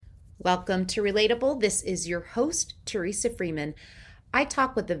Welcome to Relatable. This is your host, Teresa Freeman. I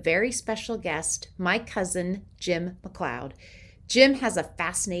talk with a very special guest, my cousin, Jim Macleod. Jim has a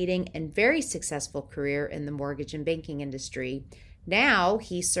fascinating and very successful career in the mortgage and banking industry. Now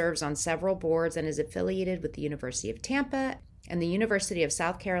he serves on several boards and is affiliated with the University of Tampa and the University of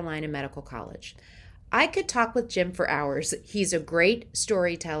South Carolina Medical College. I could talk with Jim for hours. He's a great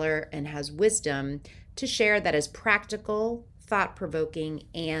storyteller and has wisdom to share that is practical, thought-provoking,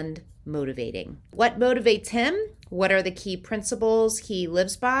 and motivating. What motivates him? What are the key principles he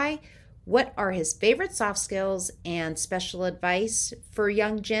lives by? What are his favorite soft skills and special advice for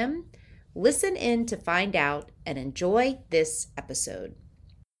young Jim? Listen in to find out and enjoy this episode.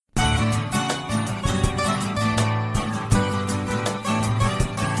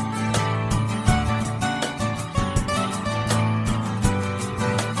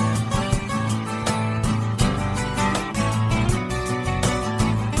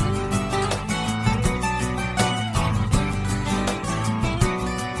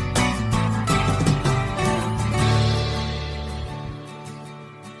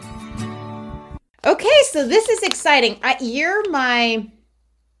 Okay, so this is exciting. I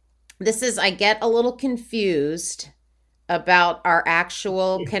get a little confused about our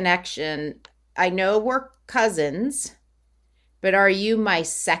actual connection. I know we're cousins, but are you my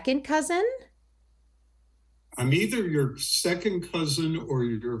second cousin? I'm either your second cousin or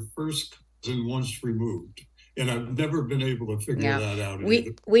your first cousin once removed. And I've never been able to figure that out.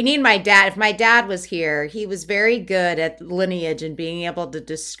 We need my dad. If my dad was here, he was very good at lineage and being able to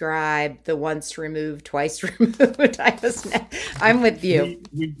describe the once removed, twice removed. I'm with you.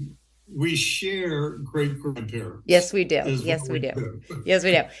 We share great grandparents. Yes, we do. Yes, we do. Yes,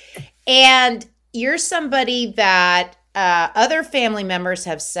 we do. And you're somebody that other family members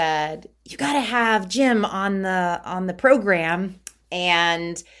have said, you got to have Jim on the program.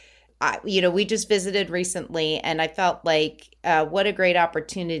 And we just visited recently, and I felt like what a great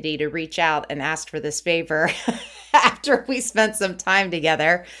opportunity to reach out and ask for this favor after we spent some time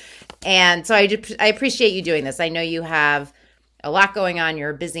together. And so I appreciate you doing this. I know you have a lot going on.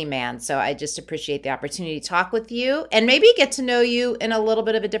 You're a busy man. So I just appreciate the opportunity to talk with you and maybe get to know you in a little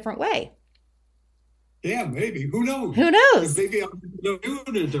bit of a different way. Yeah, maybe. Who knows? Who knows? Maybe I'll know you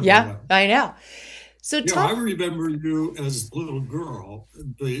in a different way. Yeah, I know. So I remember you as a little girl,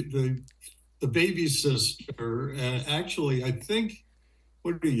 the baby sister, and actually, I think,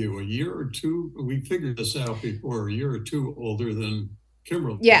 what are you, a year or two? We figured this out before, a year or two older than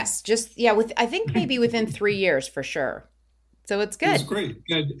Kimberly. Yes, I think maybe within 3 years for sure. So it's good. It's great.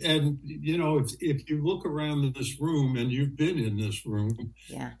 And if you look around this room, and you've been in this room,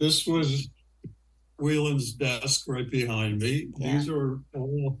 this was Whelan's desk right behind me. Yeah. These are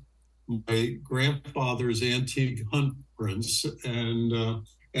all my grandfather's antique hunt prints, and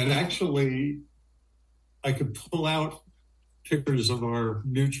actually I could pull out pictures of our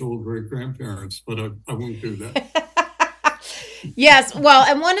mutual great grandparents, but I won't do that. Yes, well,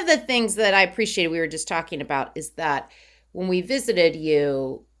 and one of the things that I appreciated we were just talking about is that when we visited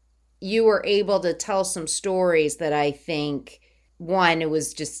you, you were able to tell some stories that I think, one, it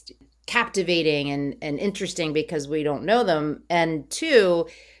was just captivating and interesting because we don't know them, and two,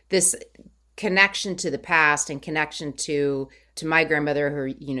 this connection to the past and connection to my grandmother, who,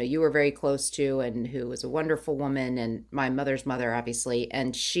 you were very close to, and who was a wonderful woman, and my mother's mother, obviously.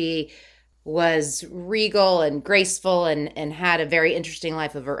 And she was regal and graceful and had a very interesting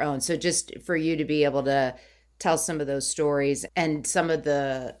life of her own. So just for you to be able to tell some of those stories and some of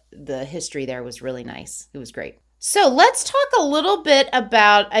the history there was really nice. It was great. So let's talk a little bit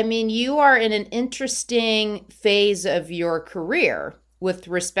about, you are in an interesting phase of your career with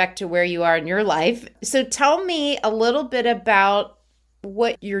respect to where you are in your life. So tell me a little bit about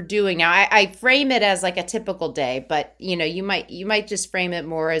what you're doing now. I frame it as like a typical day, but you might just frame it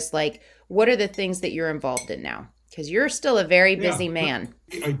more as like, what are the things that you're involved in now? Because you're still a very busy man.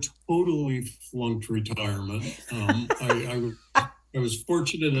 I totally flunked retirement. I was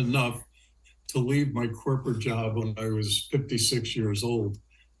fortunate enough to leave my corporate job when I was 56 years old.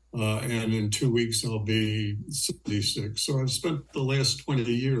 And in 2 weeks, I'll be 76. So I've spent the last 20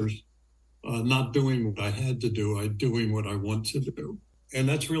 years not doing what I had to do, doing what I want to do. And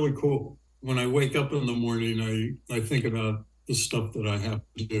that's really cool. When I wake up in the morning, I think about the stuff that I have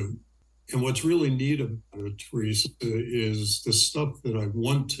to do. And what's really neat about it, Teresa, is the stuff that I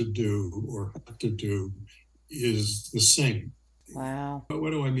want to do or have to do is the same. Wow. But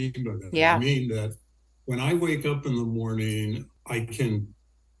what do I mean by that? Yeah. I mean that when I wake up in the morning, I can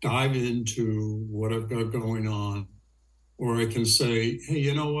dive into what I've got going on, or I can say, hey,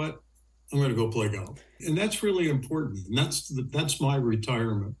 you know what? I'm going to go play golf. And that's really important. And that's my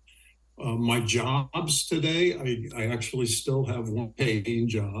retirement. My jobs today, I actually still have one paying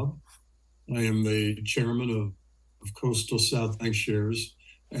job. I am the chairman of Coastal South Bank Shares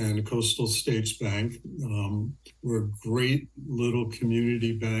and Coastal States Bank. We're a great little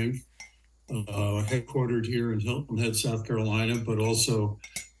community bank, headquartered here in Hilton Head, South Carolina, but also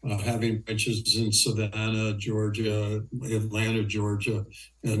having branches in Savannah, Georgia, Atlanta, Georgia,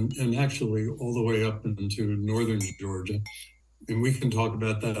 and actually all the way up into northern Georgia. And we can talk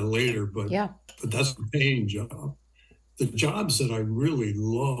about that later, Yeah. but that's a paying job. The jobs that I really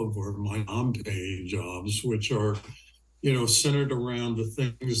love are my non-paying jobs, which are, centered around the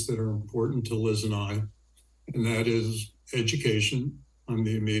things that are important to Liz and I, and that is education. I'm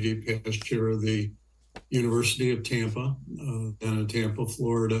the immediate past chair of the University of Tampa, down in Tampa,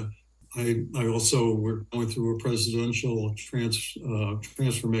 Florida. I also, we're going through a presidential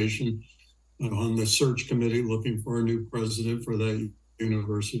transformation on the search committee looking for a new president for that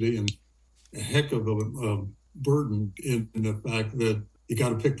university, and a heck of a burden in the fact that you got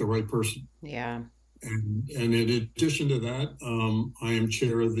to pick the right person. Yeah. And in addition to that, I am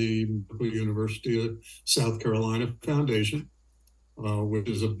chair of the Macleod University of South Carolina Foundation, which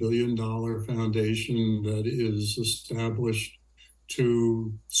is $1 billion foundation that is established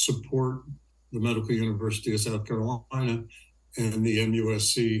to support the Medical University of South Carolina and the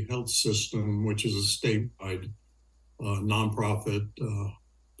MUSC health system, which is a statewide nonprofit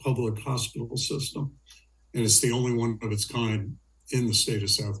public hospital system. And it's the only one of its kind in the state of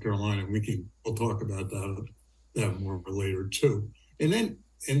South Carolina. We'll talk about that more later too. And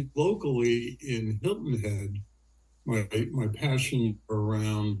locally in Hilton Head, my passion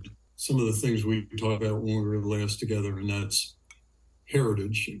around some of the things we talked about when we were last together, and that's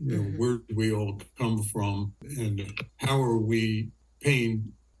heritage. Where do we all come from, and how are we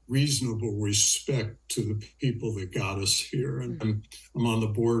paying reasonable respect to the people that got us here? And I'm on the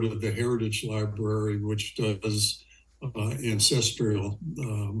board of the Heritage Library, which does ancestral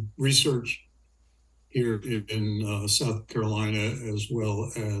research here in South Carolina, as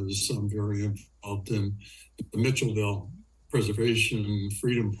well as I'm very involved in the Mitchellville Preservation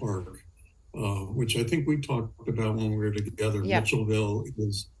Freedom Park, which I think we talked about when we were together. Yep. Mitchellville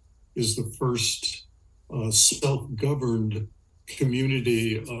is the first self-governed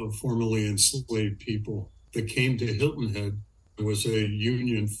community of formerly enslaved people that came to Hilton Head. It was a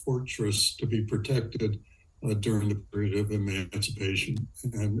Union fortress to be protected during the period of emancipation,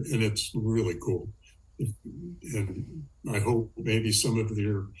 and it's really cool. And I hope maybe some of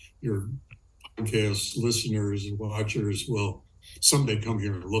your podcast listeners and watchers will someday come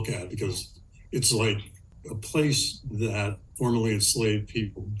here and look at it, because it's like a place that formerly enslaved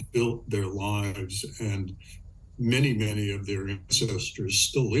people built their lives, and many of their ancestors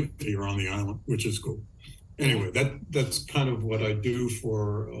still live here on the island, which is cool. Anyway, that's kind of what I do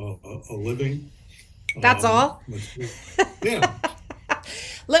for a living. That's all? Yeah.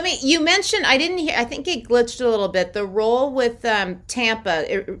 You mentioned, I didn't hear, I think it glitched a little bit, the role with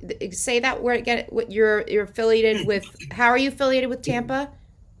Tampa. Say that word again, you're affiliated with, how are you affiliated with Tampa?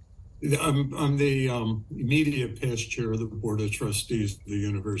 I'm the immediate past chair of the Board of Trustees of the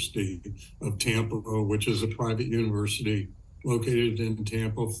University of Tampa, which is a private university located in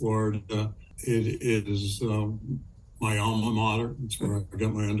Tampa, Florida. It is my alma mater. It's where I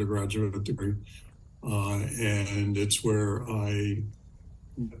got my undergraduate degree. And it's where I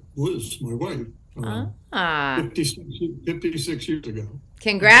met Liz, my wife, 56 years ago.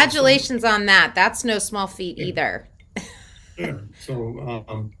 Congratulations on that. That's no small feat either. Yeah.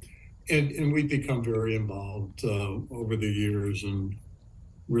 So, and we've become very involved over the years, and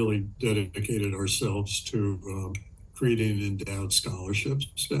really dedicated ourselves to creating endowed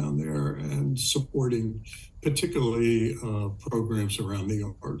scholarships down there and supporting particularly programs around the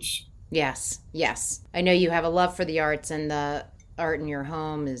arts. Yes. I know you have a love for the arts, and the art in your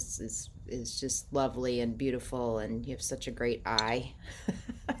home is just lovely and beautiful, and you have such a great eye.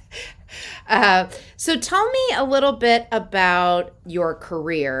 So tell me a little bit about your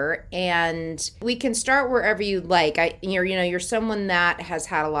career, and we can start wherever you'd like. You're someone that has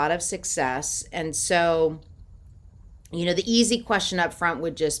had a lot of success, and so the easy question up front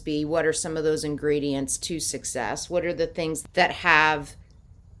would just be, what are some of those ingredients to success? What are the things that have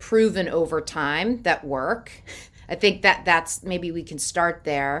proven over time that work? I think that's maybe we can start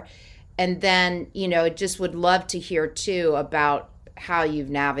there. And then, just would love to hear too about how you've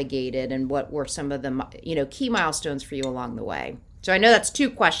navigated and what were some of the, key milestones for you along the way. So I know that's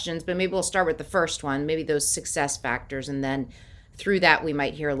two questions, but maybe we'll start with the first one, maybe those success factors. And then through that, we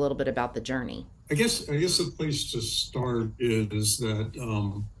might hear a little bit about the journey. I guess the place to start is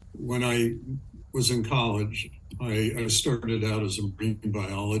that when I was in college, I started out as a marine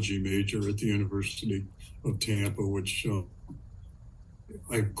biology major at the University of Tampa, which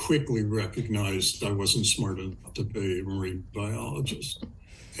I quickly recognized I wasn't smart enough to be a marine biologist.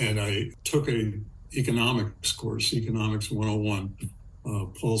 And I took a economics course, Economics 101.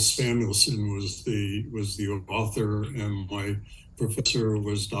 Paul Samuelson was the author, and my professor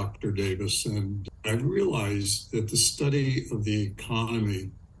was Dr. Davis. And I realized that the study of the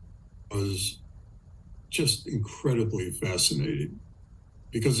economy was just incredibly fascinating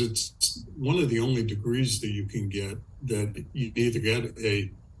because it's one of the only degrees that you can get that you either get a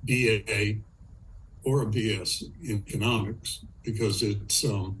BA or a BS in economics, because it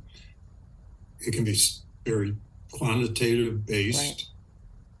can be very quantitative based,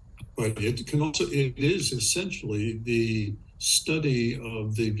 right. But it is essentially the study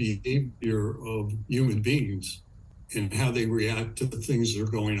of the behavior of human beings and how they react to the things that are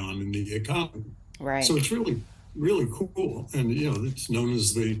going on in the economy. Right. So it's really, really cool. And, it's known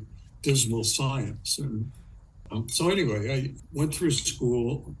as the dismal science. And so anyway, I went through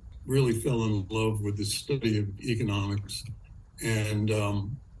school, really fell in love with the study of economics, and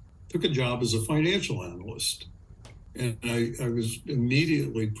took a job as a financial analyst. And I was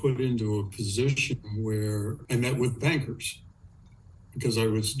immediately put into a position where I met with bankers because I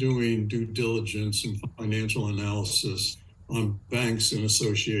was doing due diligence and financial analysis on banks in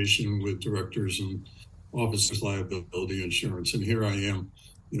association with directors and officers liability insurance. And here I am,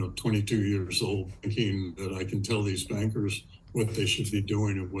 22 years old, thinking that I can tell these bankers what they should be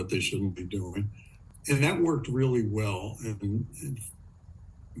doing and what they shouldn't be doing. And that worked really well. And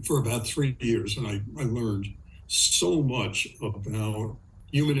for about 3 years, and I learned so much about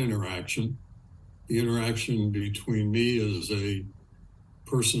human interaction, the interaction between me as a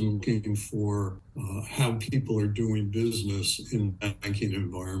person looking for how people are doing business in the banking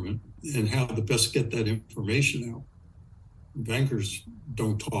environment and how to best get that information out. Bankers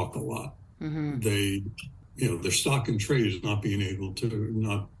don't talk a lot. Mm-hmm. Their stock and trade is not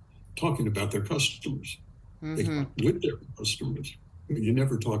talking about their customers. Mm-hmm. They talk with their customers. You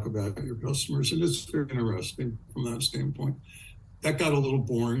never talk about your customers, and it's very interesting from that standpoint. That got a little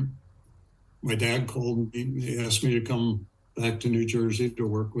boring. My dad called me. He asked me to come back to New Jersey to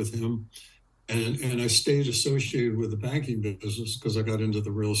work with him. And I stayed associated with the banking business because I got into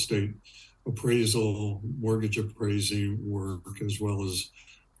the real estate appraisal, mortgage appraising work, as well as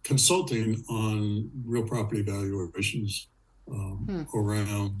consulting on real property valuations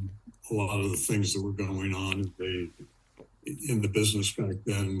around a lot of the things that were going on in the business back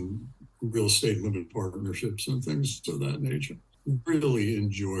then, real estate limited partnerships and things of that nature. Really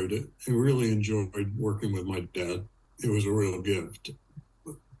enjoyed it. I really enjoyed working with my dad. It was a real gift.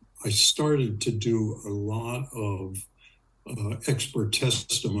 I started to do a lot of expert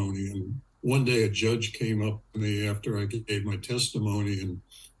testimony. And one day a judge came up to me after I gave my testimony and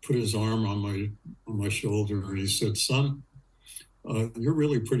put his arm on my shoulder, and he said, "Son, you're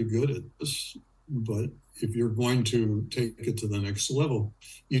really pretty good at this, but if you're going to take it to the next level,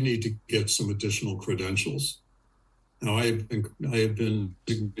 you need to get some additional credentials." Now, I have been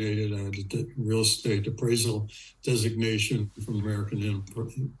designated a real estate appraisal designation from American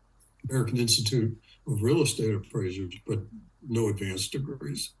Institute of Real Estate Appraisers, but no advanced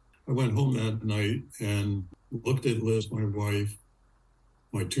degrees. I went home that night and looked at Liz, my wife,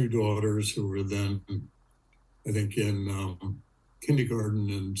 my two daughters, who were then, I think, in kindergarten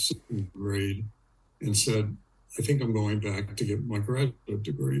and second grade, and said, "I think I'm going back to get my graduate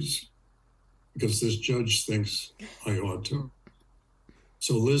degrees because this judge thinks I ought to."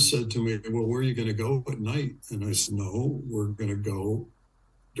 So Liz said to me, "Well, where are you going to go at night?" And I said, "No, we're going to go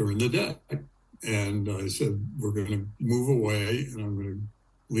during the day." And I said, "We're going to move away, and I'm going to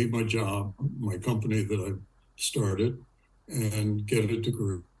leave my job, my company that I started, and get a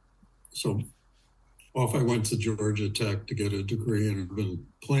degree." So off I went to Georgia Tech to get a degree in urban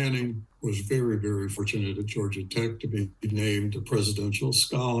planning. Was very, very fortunate at Georgia Tech to be named a presidential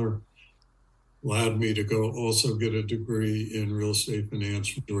scholar. Allowed me to go also get a degree in real estate finance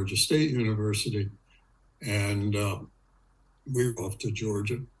from Georgia State University. And we were off to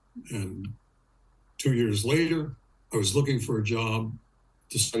Georgia. And 2 years later, I was looking for a job,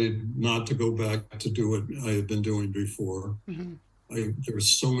 decided not to go back to do what I had been doing before. Mm-hmm. There were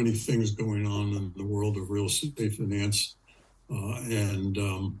so many things going on in the world of real estate finance and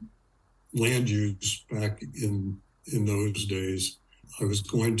land use back in those days. I was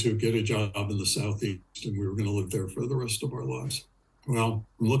going to get a job in the Southeast, and we were going to live there for the rest of our lives. Well,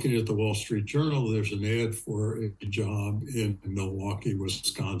 I'm looking at the Wall Street Journal. There's an ad for a job in Milwaukee,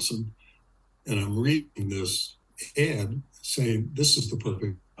 Wisconsin. And I'm reading this ad saying, "This is the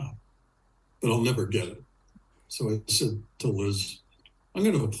perfect job." but I'll never get it. So I said to Liz, I'm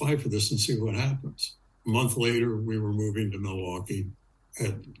going to apply for this and see what happens. A month later, we were moving to Milwaukee.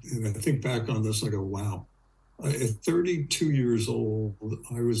 And I think back on this, I go, wow. At 32 years old,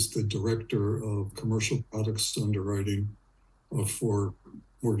 I was the director of commercial products underwriting for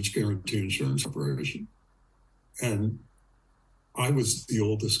Mortgage Guarantee Insurance Corporation. And I was the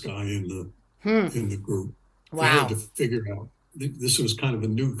oldest guy in the group. Wow. I had to figure out, this was kind of a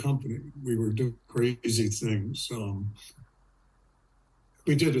new company. We were doing crazy things.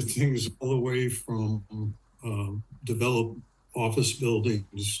 We did things all the way from develop office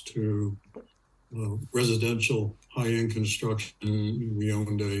buildings to residential high-end construction. We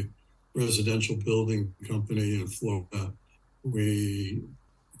owned a residential building company in Florida. We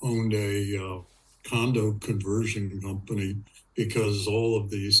owned a condo conversion company because all of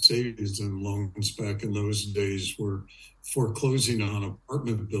the savings and loans back in those days were foreclosing on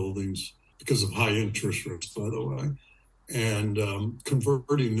apartment buildings because of high interest rates, by the way, and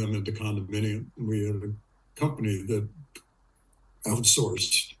converting them into condominium. We had a company that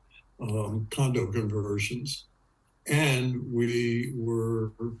outsourced condo conversions. And we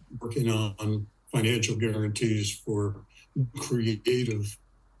were working on financial guarantees for creative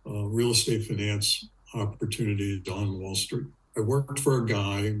real estate finance opportunities on Wall Street. I worked for a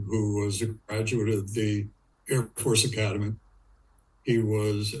guy who was a graduate of the Air Force Academy. He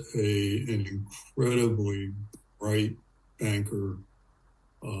was an incredibly bright banker,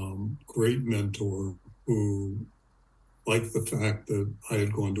 great mentor who liked the fact that I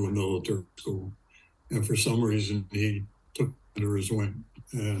had gone to a military school. And for some reason, he took me under his wing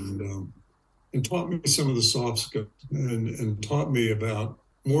and taught me some of the soft skills and taught me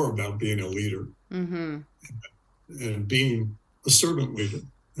more about being a leader and being a servant leader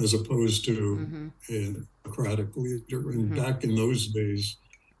as opposed to a democratic leader. And back in those days,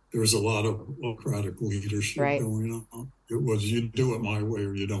 there was a lot of autocratic leadership going on. It was, you do it my way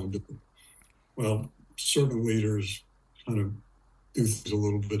or you don't do it. Well, servant leaders kind of do things a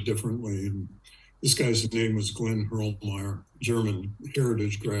little bit differently. And this guy's name was Glenn Hurlmeyer, German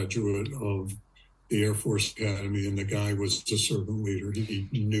heritage graduate of the Air Force Academy, and the guy was a servant leader. He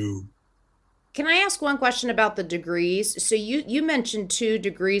knew. Can I ask one question about the degrees? So you mentioned 2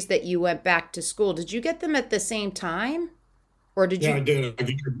 degrees that you went back to school. Did you get them at the same time? Or did you? Yeah, I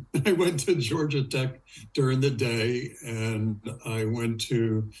did. I went to Georgia Tech during the day, and I went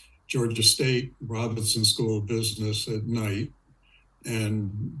to Georgia State Robinson School of Business at night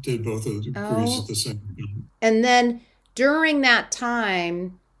and did both of the degrees at the same time. And then during that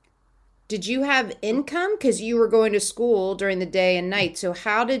time, did you have income? Because you were going to school during the day and night. So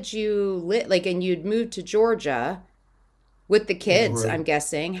how did you and you'd moved to Georgia with the kids, I'm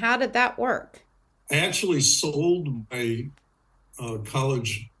guessing. How did that work? I actually sold my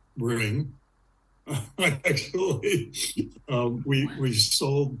college ring. Actually, we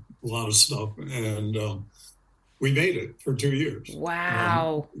sold a lot of stuff, and we made it for 2 years.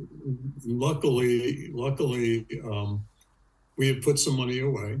 Wow! Luckily, we had put some money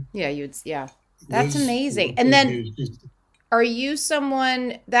away. Yeah, that's amazing. And then, are you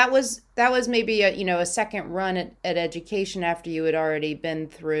someone that was maybe a second run at education after you had already been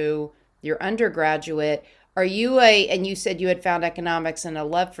through your undergraduate? Are you and you said you had found economics and a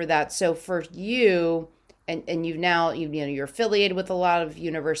love for that. So for you, and you're affiliated with a lot of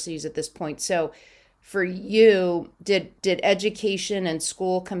universities at this point. So for you, did education and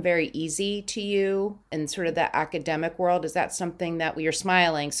school come very easy to you in sort of the academic world? Is that something that you're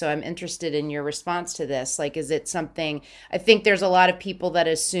smiling? So I'm interested in your response to this. Like, is it something, I think there's a lot of people that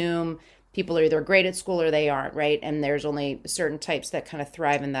assume people are either great at school or they aren't, right? And there's only certain types that kind of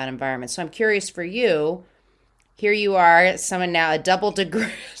thrive in that environment. So I'm curious for you. Here you are, someone now a double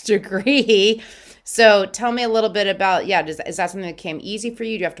degree. So tell me a little bit about, is that something that came easy for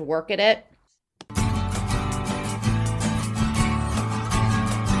you? Do you have to work at it?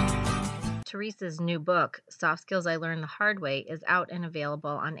 Teresa's new book, Soft Skills I Learned the Hard Way, is out and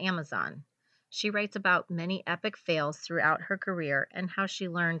available on Amazon. She writes about many epic fails throughout her career and how she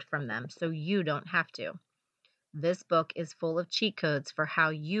learned from them so you don't have to. This book is full of cheat codes for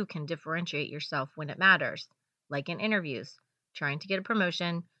how you can differentiate yourself when it matters, like in interviews, trying to get a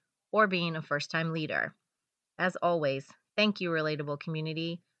promotion, or being a first-time leader. As always, thank you, Relatable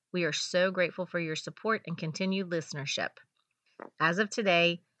community. We are so grateful for your support and continued listenership. As of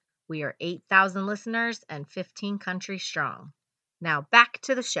today, we are 8,000 listeners and 15 countries strong. Now back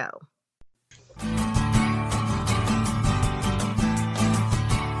to the show.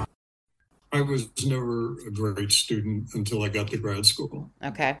 I was never a great student until I got to grad school.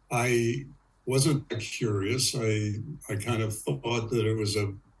 Okay. I wasn't curious. I kind of thought that it was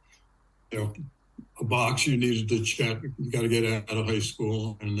a a box you needed to check. You got to get out of high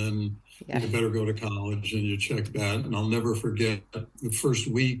school, and then you better go to college, and you check that. And I'll never forget the first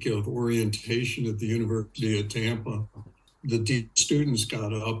week of orientation at the University of Tampa. The students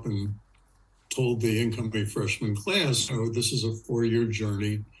got up and told the incoming freshman class, "Oh, this is a 4-year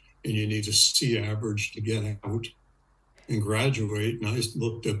journey, and you need a C average to get out and graduate." And I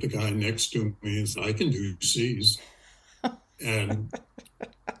looked at the guy next to me and said, "I can do C's." And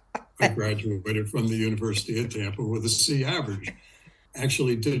I graduated from the University of Tampa with a C average.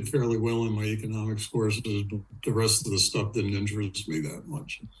 Actually did fairly well in my economics courses, but the rest of the stuff didn't interest me that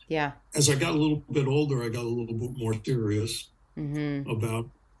much. Yeah. As I got a little bit older, I got a little bit more serious about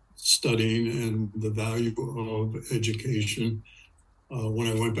studying and the value of education. When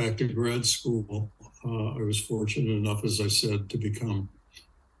I went back to grad school, I was fortunate enough, as I said, to become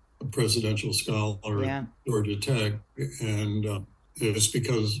a presidential scholar at Georgia Tech. And it's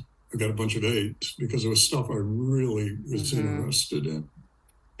because I got a bunch of A's, because it was stuff I really was interested in.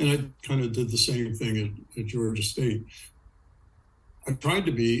 And I kind of did the same thing at Georgia State. I tried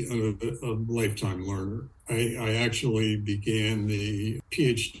to be a lifetime learner. I actually began the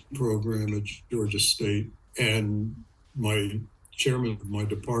PhD program at Georgia State, and my chairman of my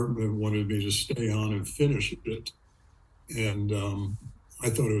department wanted me to stay on and finish it. And I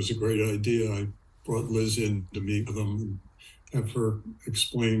thought it was a great idea. I brought Liz in to meet with him and have her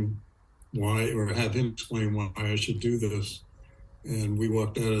explain why, or have him explain why I should do this. And we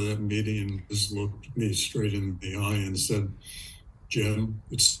walked out of that meeting, and Liz looked me straight in the eye and said, "Jim,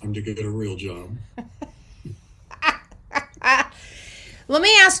 it's time to get a real job." Let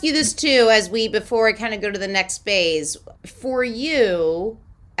me ask you this too, before I kind of go to the next phase. For you,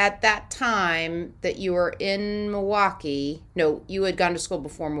 at that time that you were in Milwaukee, no, you had gone to school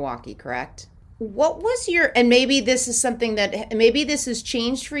before Milwaukee, correct? What was and maybe this is something that, maybe this has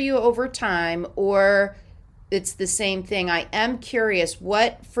changed for you over time, or it's the same thing. I am curious,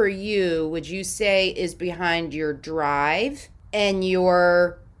 what for you would you say is behind your drive and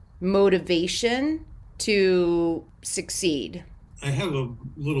your motivation to succeed? I have a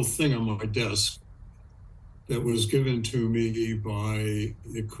little thing on my desk that was given to me by,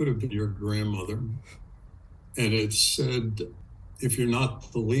 it could have been your grandmother. And it said, "If you're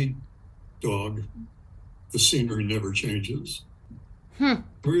not the lead dog, the scenery never changes."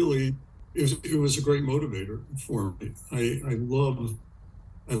 Really, it was a great motivator for me. I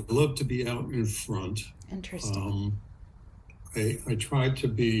love to be out in front. Interesting. I tried to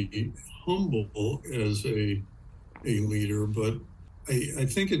be humble as a leader, but I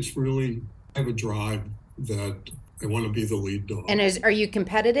think it's really, I have a drive that I want to be the lead dog. And are you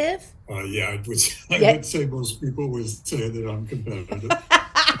competitive? Yeah, I would say most people would say that I'm competitive.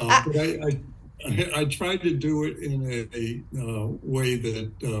 But I try to do it in a way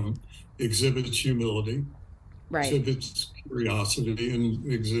that exhibits humility, exhibits curiosity, and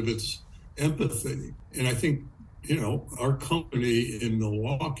exhibits empathy. And I think, our company in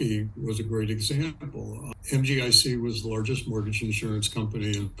Milwaukee was a great example. MGIC was the largest mortgage insurance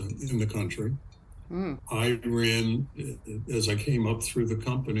company in the country. I ran, as I came up through the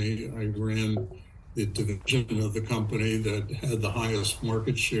company, I ran the division of the company that had the highest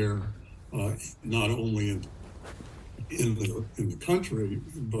market share, not only in the country,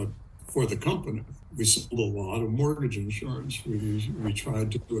 but for the company. We sold a lot of mortgage insurance. We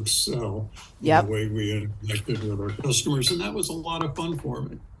tried to excel in the way we interacted with our customers, and that was a lot of fun for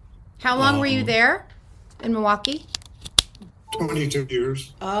me. How long were you there in Milwaukee? 22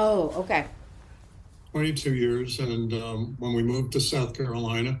 years. Oh, okay. 22 years, and when we moved to South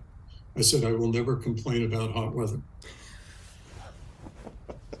Carolina, I said I will never complain about hot weather.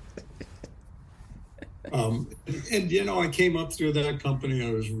 And I came up through that company.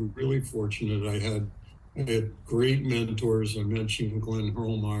 I was really fortunate. I had great mentors. I mentioned Glenn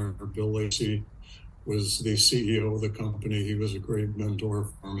Hurlmeyer. Bill Lacey was the CEO of the company. He was a great mentor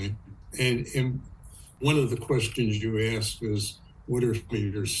for me. And one of the questions you asked is, what are some of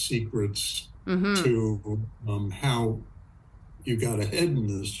your secrets to how you got ahead in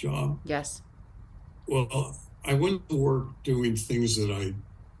this job? Yes. Well, I went to work doing things that I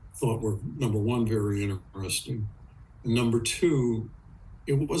thought were, number one, very interesting. And number two,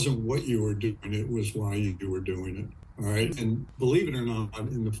 it wasn't what you were doing, it was why you were doing it. All right. And believe it or not,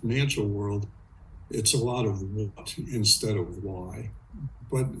 in the financial world, it's a lot of what instead of why.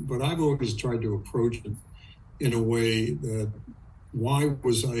 But I've always tried to approach it in a way that, why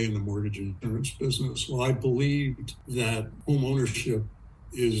was I in the mortgage insurance business? Well, I believed that home ownership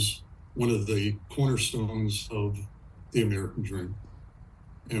is one of the cornerstones of the American dream.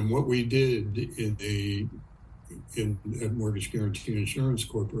 And what we did in at Mortgage Guarantee Insurance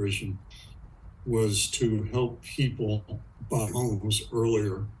Corporation was to help people buy homes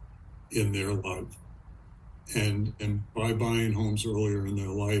earlier in their life. And by buying homes earlier in their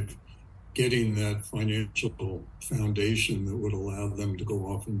life, getting that financial foundation that would allow them to go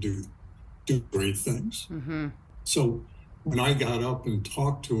off and do great things. Mm-hmm. So when I got up and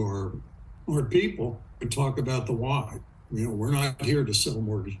talked to our people and talk about the why, we're not here to sell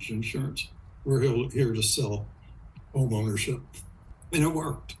mortgage insurance. We're here to sell home ownership. And it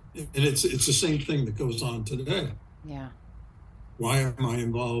worked. And it's the same thing that goes on today. Yeah. Why am I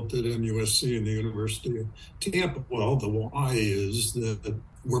involved at MUSC and the University of Tampa? Well, the why is that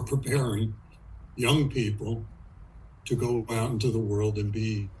we're preparing young people to go out into the world and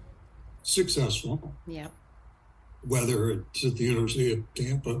be successful. Yeah. Whether it's at the University of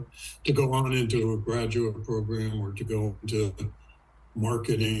Tampa to go on into a graduate program or to go into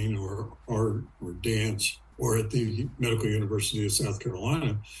marketing or art or dance, or at the Medical University of South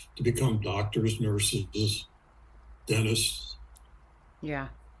Carolina to become doctors, nurses, dentists,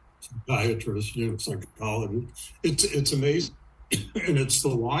 psychiatrists, psychologists. It's amazing. And it's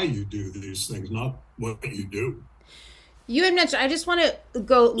the why you do these things, not what you do. You had mentioned, I just want to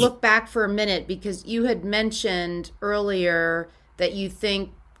go look back for a minute, because you had mentioned earlier that you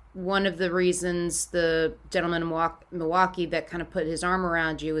think one of the reasons the gentleman in Milwaukee that kind of put his arm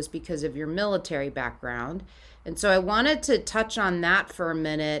around you is because of your military background. And so I wanted to touch on that for a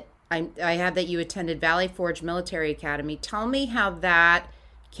minute. I had that you attended Valley Forge Military Academy. Tell me how that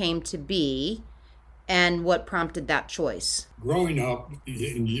came to be and what prompted that choice. Growing up,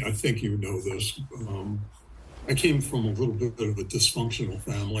 and I think you know this, I came from a little bit of a dysfunctional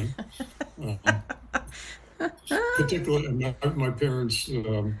family. Particularly, my parents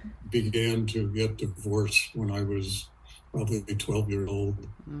began to get divorced when I was probably 12 years old,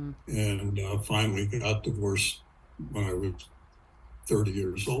 and finally got divorced when I was 30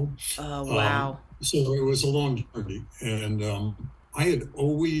 years old. Oh, wow. So it was a long journey, and I had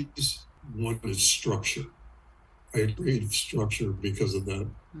always wanted structure. I agreed structure because of that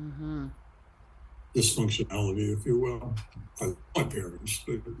dysfunctionality, if you will. My parents,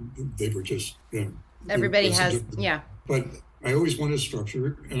 they were just, everybody has, But I always wanted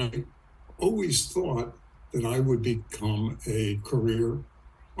structure, and I always thought that I would become a career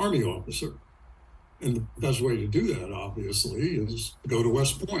Army officer. And the best way to do that, obviously, is to go to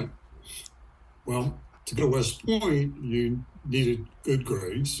West Point. Well, to go to West Point, you needed good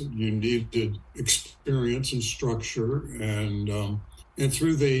grades, you needed experience and structure, and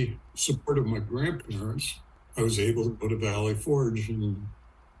through the support of my grandparents, I was able to go to Valley Forge and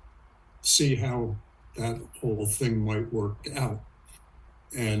see how that whole thing might work out.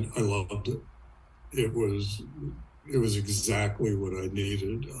 And I loved it. It was exactly what I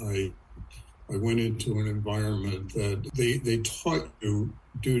needed. I went into an environment that they taught you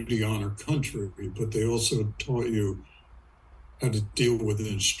duty, honor, country, but they also taught you how to deal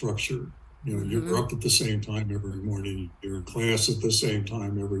within structure. You're up at the same time every morning. You're in class at the same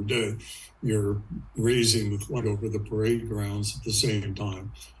time every day. You're raising the flag over the parade grounds at the same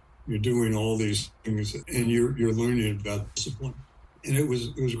time. You're doing all these things, and you're learning about discipline. And it was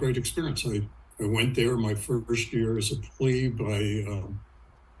a great experience. I went there my first year as a plebe.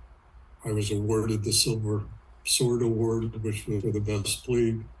 I was awarded the Silver Sword Award, which was for the best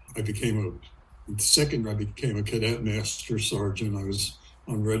plebe. I became a cadet master sergeant. I was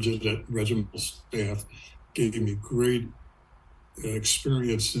on regimental staff, gave me great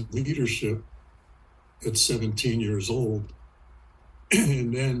experience in leadership at 17 years old.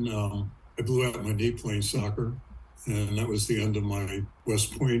 And then I blew out my knee playing soccer, and that was the end of my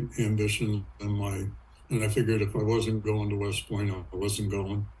West Point ambition. And I figured if I wasn't going to West Point, I wasn't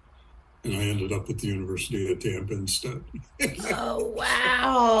going. And I ended up at the University of Tampa instead. Oh,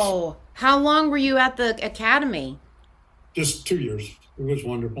 wow. How long were you at the academy? Just 2 years. It was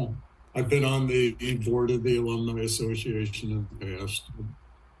wonderful. I've been on the board of the Alumni Association in the past.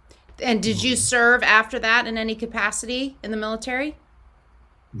 And did you serve after that in any capacity in the military?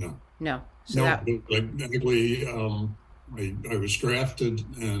 No. So Technically, I was drafted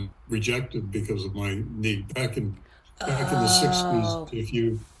and rejected because of my knee. Back in the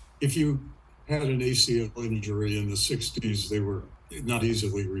 60s, if you had an ACL injury in the 60s, they were not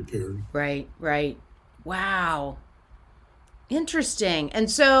easily repaired. Right. Wow. Interesting. And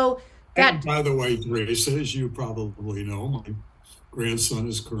so And by the way, Grace, as you probably know, my grandson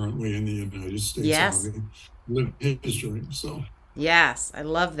is currently in the United States Army, living his dream. So yes, I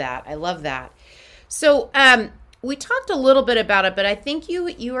love that. So we talked a little bit about it, but I think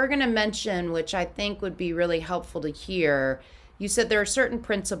you are going to mention, which I think would be really helpful to hear. You said there are certain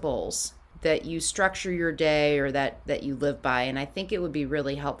principles you structure your day or that you live by. And I think it would be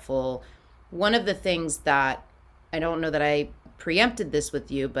really helpful. One of the things that, I don't know that I preempted this with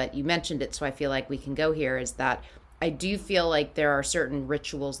you, but you mentioned it, so I feel like we can go here, is that I do feel like there are certain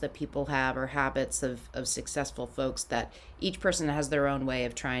rituals that people have, or habits of successful folks, that each person has their own way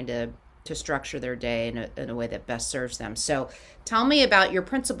of trying to structure their day in a way that best serves them. So tell me about your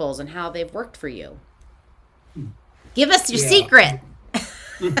principles and how they've worked for you. Give us your secret.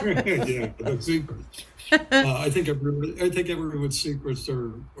 Yeah, the secret. I think everyone's secrets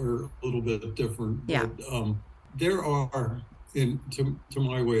are a little bit different. Yeah. But, there are, to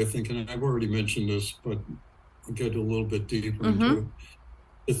my way of thinking, and I've already mentioned this, but I'll get a little bit deeper into it.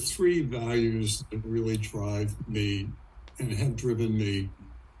 The three values that really drive me and have driven me,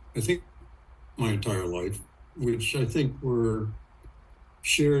 I think, my entire life, which I think were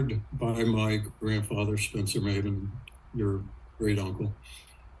shared by my grandfather, Spencer Maven, your great uncle,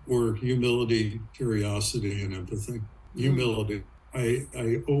 were humility, curiosity, and empathy. Humility. I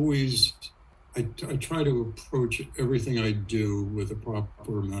try to approach everything I do with a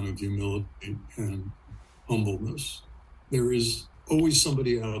proper amount of humility and humbleness. There is always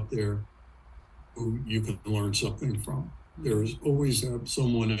somebody out there who you can learn something from. There is always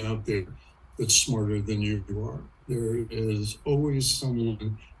someone out there that's smarter than you are. There is always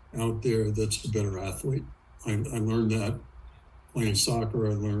someone out there that's a better athlete. I learned that playing soccer.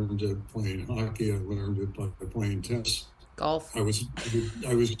 I learned it playing hockey. I learned it by playing tennis. Golf. I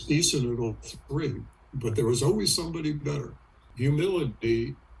was decent at all three, but there was always somebody better.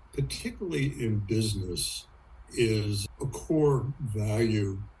 Humility, particularly in business, is a core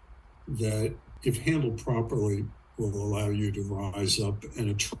value that, if handled properly, will allow you to rise up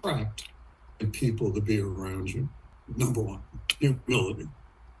and attract people to be around you. Number one, humility.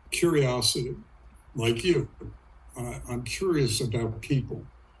 Curiosity, like you. I'm curious about people.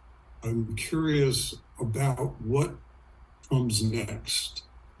 I'm curious about what comes next.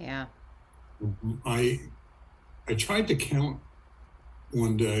 Yeah. I tried to count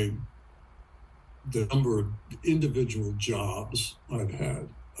one day the number of individual jobs I've had.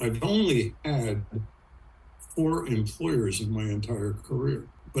 I've only had 4 employers in my entire career,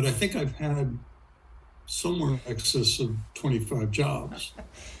 but I think I've had somewhere in excess of 25 jobs.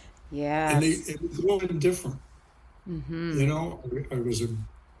 Yeah. And it was all different. You know, I was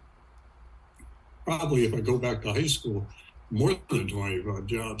probably, if I go back to high school, more than 25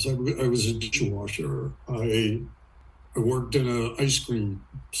 jobs. I was a dishwasher. I worked in an ice cream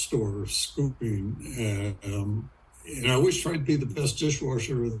store, scooping, and I always tried to be the best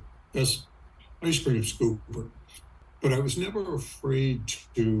dishwasher, the best ice cream scooper. But I was never afraid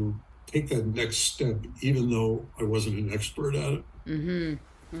to take that next step, even though I wasn't an expert at it.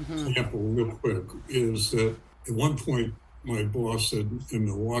 Example, real quick, is that at one point, my boss in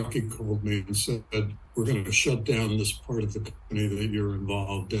Milwaukee called me and said, "We're going to shut down this part of the company that you're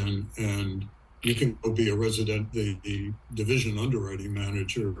involved in, and you can go be the division underwriting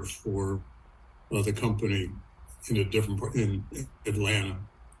manager for the company in a different part in Atlanta."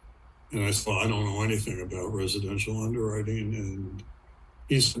 And I said, "Well, I don't know anything about residential underwriting." And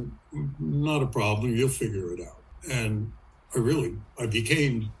he said, "Not a problem. You'll figure it out." And I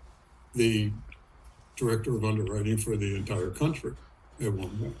became the director of underwriting for the entire country at one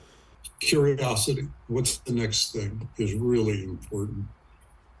point. Curiosity, what's the next thing, is really important.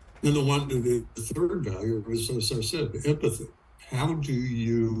 And the third value is, as I said, empathy. How do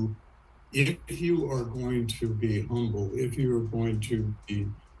you, if you are going to be humble, if you are going to be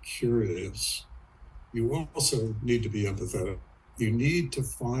curious, you also need to be empathetic. You need to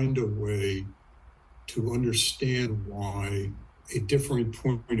find a way to understand why a different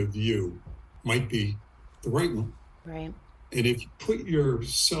point of view might be the right one. Right. And if you put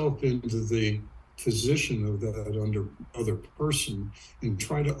yourself into the position of that other person and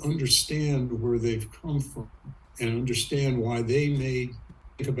try to understand where they've come from and understand why they may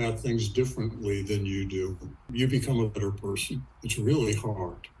think about things differently than you do, you become a better person. It's really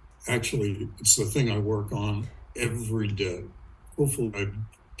hard. Actually, it's the thing I work on every day. Hopefully I've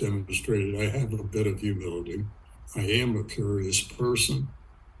demonstrated I have a bit of humility. I am a curious person,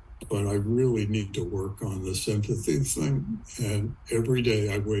 but I really need to work on this empathy thing. And every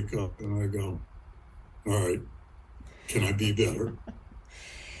day I wake up and I go, all right, can I be better?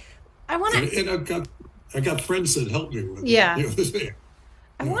 And I got friends that help me with it.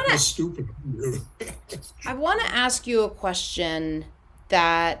 How stupid are you? I want to ask you a question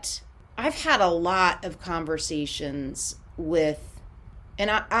that I've had a lot of conversations with, and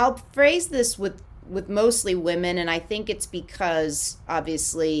I'll phrase this with mostly women, and I think it's because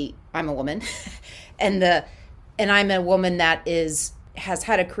obviously I'm a woman and I'm a woman that is has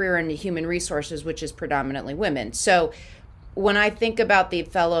had a career in human resources, which is predominantly women. So when I think about the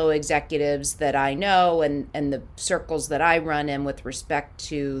fellow executives that I know and the circles that I run in with respect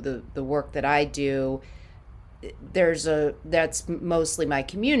to the work that I do, that's mostly my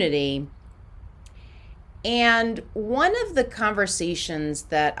community. And one of the conversations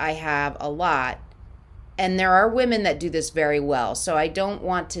that I have a lot, and there are women that do this very well, so I don't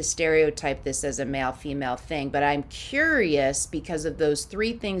want to stereotype this as a male-female thing, but I'm curious because of those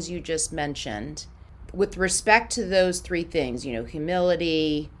three things you just mentioned. With respect to those three things,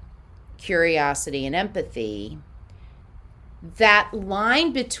 humility, curiosity, and empathy, that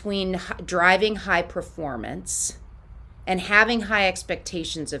line between driving high performance and having high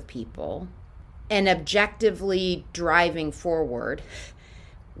expectations of people and objectively driving forward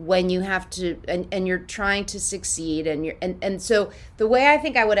when you have to, and you're trying to succeed, and so the way I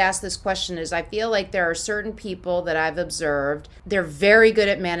think I would ask this question is, I feel like there are certain people that I've observed, they're very good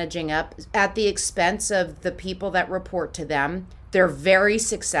at managing up at the expense of the people that report to them. They're very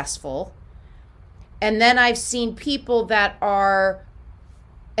successful. And then I've seen people that are,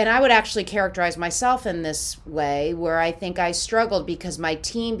 and I would actually characterize myself in this way, where I think I struggled because my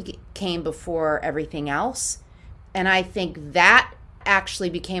team came before everything else. And I think that actually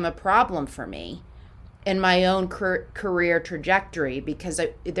became a problem for me in my own career trajectory because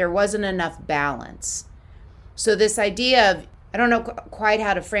there wasn't enough balance. So this idea of, I don't know quite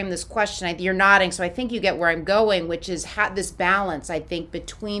how to frame this question. You're nodding, so I think you get where I'm going, which is this balance, I think,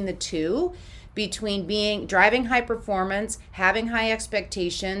 between the two, between driving high performance, having high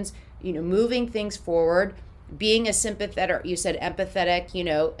expectations, moving things forward, being a sympathetic, you said empathetic,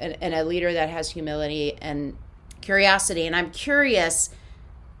 and a leader that has humility and curiosity. And I'm curious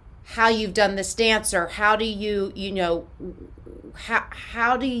how you've done this dance, or how do you,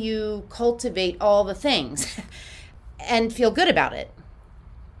 how do you cultivate all the things and feel good about it?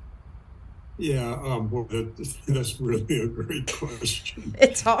 Yeah, well, that's really a great question.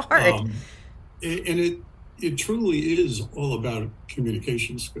 It's hard. And it truly is all about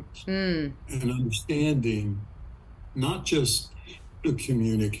communication skills and understanding not just how to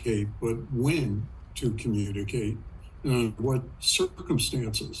communicate, but when to communicate and what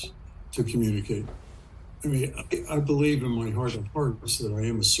circumstances to communicate. I mean, I believe in my heart of hearts that I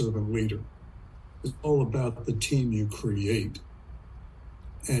am a servant leader. It's all about the team you create,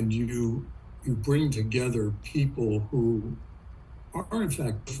 and you bring together people who are in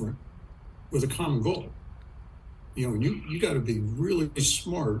fact different with a common goal. You got to be really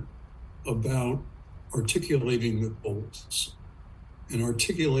smart about articulating the goals and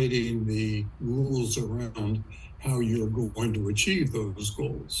articulating the rules around how you're going to achieve those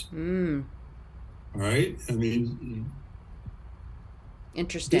goals. All right? I mean,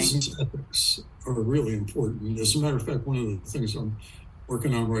 interesting. Business ethics are really important. As a matter of fact, one of the things I'm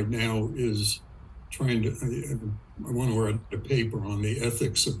working on right now is I want to write a paper on the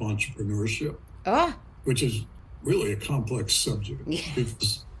ethics of entrepreneurship, which is really a complex subject,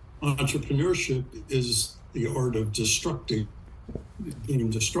 because entrepreneurship is the art of being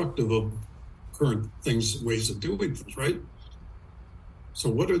destructive of current things, ways of doing things, right? So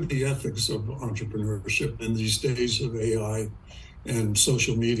what are the ethics of entrepreneurship in these days of AI and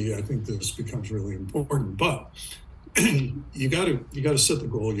social media? I think this becomes really important, but you got to set the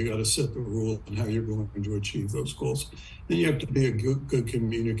goal, you got to set the rule on how you're going to achieve those goals. Then you have to be a good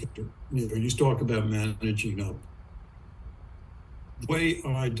communicator. You talk about managing up. The way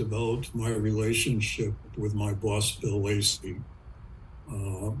I developed my relationship with my boss, Bill Lacey,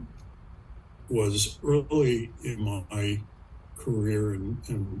 was early in my career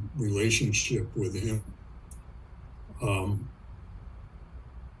and relationship with him.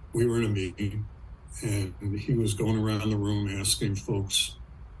 We were in a meeting, and he was going around the room asking folks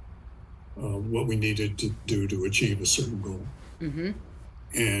what we needed to do to achieve a certain goal.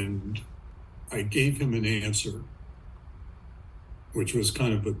 And I gave him an answer, which was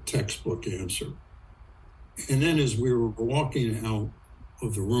kind of a textbook answer. And then as we were walking out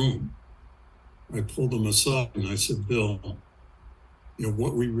of the room, I pulled him aside and I said, Bill,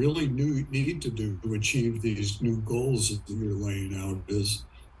 what we really need to do to achieve these new goals that you're laying out is,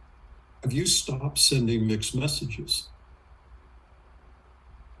 have you stopped sending mixed messages?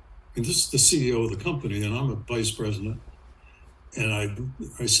 And this is the CEO of the company, and I'm a vice president. And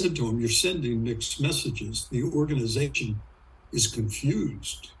I said to him, you're sending mixed messages. The organization is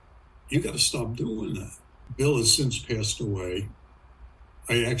confused. You got to stop doing that. Bill has since passed away.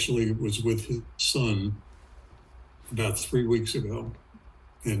 I actually was with his son about 3 weeks ago.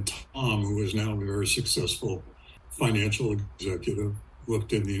 And Tom, who is now a very successful financial executive,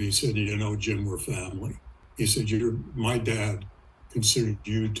 looked at me and he said, Jim, we're family. He said, you're my dad considered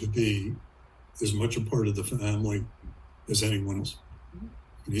you to be as much a part of the family as anyone else.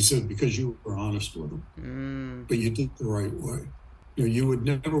 And he said, because you were honest with them, but you did it the right way. You would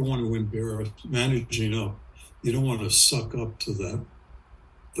never want to embarrass managing up. You don't want to suck up to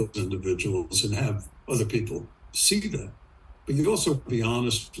those individuals and have other people see that. But you also be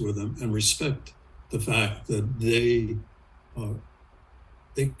honest with them and respect the fact that they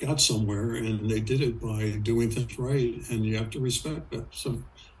got somewhere and they did it by doing things right, and you have to respect that. So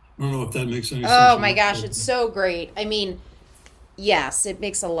I don't know if that makes any sense. Oh my gosh, it's so great. I mean, yes, it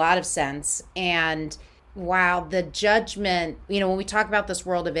makes a lot of sense. And while the judgment, when we talk about this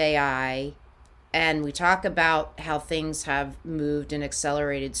world of AI and we talk about how things have moved and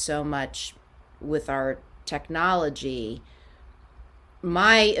accelerated so much with our technology,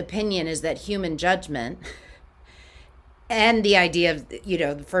 my opinion is that human judgment and the idea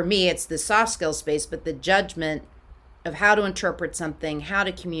of, for me, it's the soft skill space, but the judgment of how to interpret something, how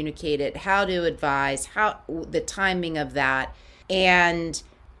to communicate it, how to advise, the timing of that, and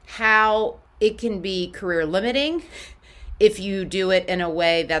how it can be career limiting if you do it in a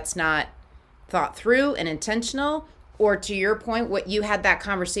way that's not thought through and intentional, or to your point, what you had that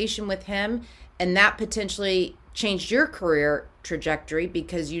conversation with him and that potentially changed your career trajectory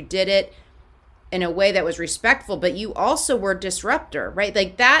because you did it in a way that was respectful, but you also were a disruptor, right?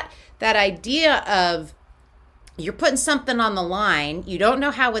 Like that idea of you're putting something on the line, you don't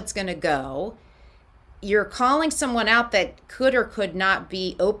know how it's going to go, you're calling someone out that could or could not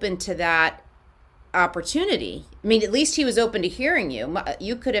be open to that opportunity. I mean, at least he was open to hearing you.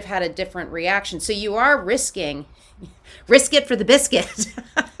 You could have had a different reaction. So you are risk it for the biscuit.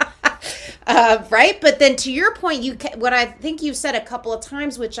 Right? But then to your point, what I think you've said a couple of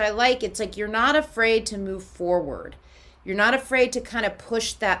times, which I like, it's like you're not afraid to move forward. You're not afraid to kind of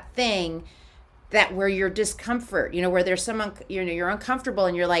push that thing where your discomfort, where there's you're uncomfortable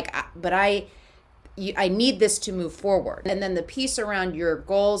and you're like, but I need this to move forward. And then the piece around your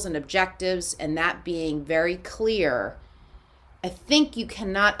goals and objectives and that being very clear, I think you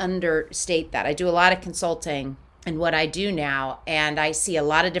cannot understate that. I do a lot of consulting and what I do now, and I see a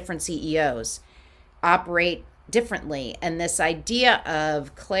lot of different CEOs operate differently. And this idea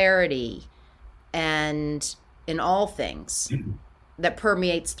of clarity and in all things that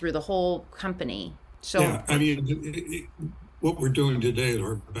permeates through the whole company. So yeah, I mean, what we're doing today at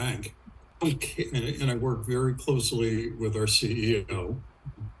our bank, and I work very closely with our CEO.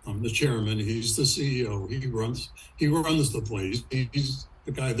 I'm the chairman. He's the CEO. He runs the place. He's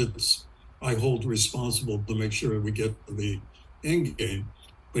the guy I hold responsible to make sure we get to the end game.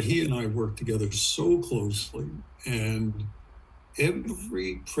 But he and I work together so closely, and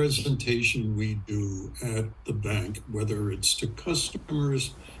every presentation we do at the bank, whether it's to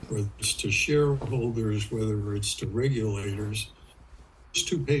customers, whether it's to shareholders, whether it's to regulators, first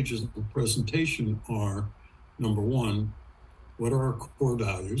 2 pages of the presentation are, number one, what are our core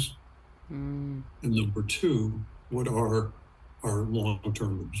values? And number two, what are our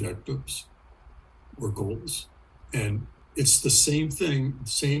long-term objectives or goals? And it's the same thing,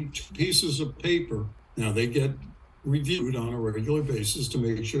 same 2 pieces of paper. Now they get reviewed on a regular basis to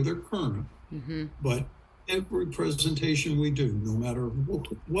make sure they're current. But every presentation we do, no matter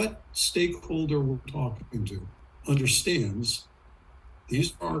what stakeholder we're talking to, understands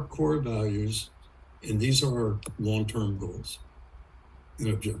these are our core values and these are our long-term goals and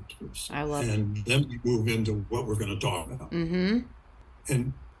objectives. I love it. And then we move into what we're going to talk about.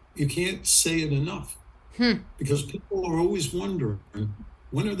 And you can't say it enough because people are always wondering,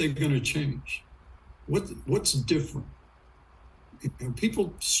 when are they going to change? What's different?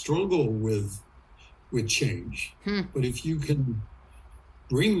 People struggle with change, but if you can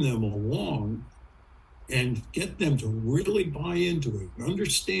bring them along and get them to really buy into it,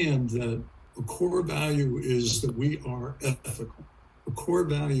 understand that a core value is that we are ethical. A core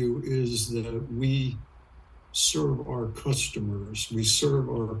value is that we serve our customers, we serve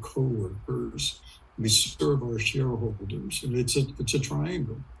our coworkers, we serve our shareholders, and it's a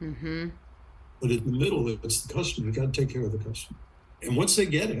triangle. But in the middle, it's the customer. You got to take care of the customer. And once they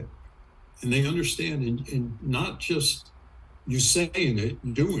get it, and they understand, and not just you saying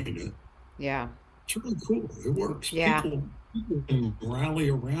it, doing it. Yeah. It's really cool. It works. Yeah. People can rally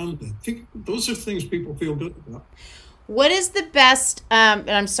around it. Those are things people feel good about. What is the best, and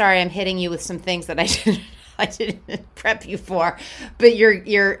I'm sorry, I'm hitting you with some things that I didn't prep you for, but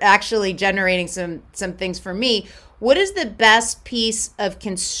you're actually generating some things for me. What is the best piece of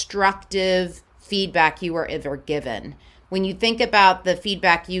constructive feedback you were ever given? When you think about the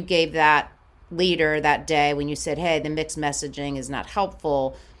feedback you gave that leader that day, when you said, hey, the mixed messaging is not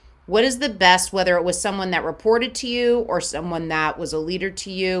helpful, What is the best, whether it was someone that reported to you or someone that was a leader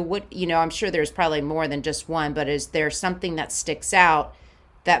to you? I'm sure there's probably more than just one, but is there something that sticks out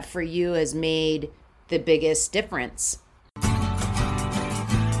that for you has made the biggest difference?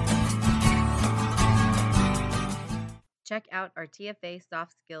 Check out our TFA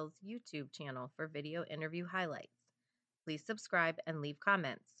Soft Skills YouTube channel for video interview highlights. Please subscribe and leave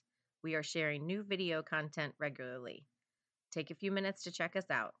comments. We are sharing new video content regularly. Take a few minutes to check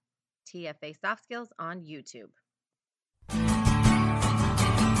us out. TFA Soft Skills on YouTube.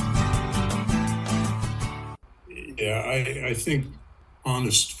 Yeah, I think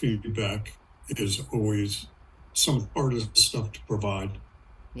honest feedback is always some part of the stuff to provide,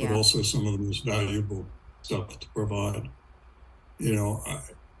 but also some of the most valuable stuff to provide.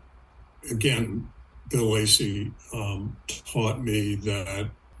 Again, Bill Lacey taught me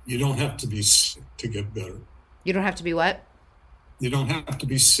that you don't have to be sick to get better. You don't have to be what? You don't have to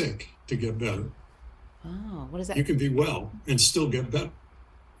be sick to get better. Oh, what is that? You can be well and still get better,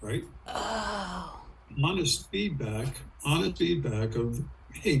 right? Oh. Honest feedback of,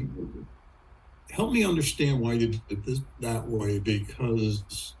 hey, help me understand why you did this that way,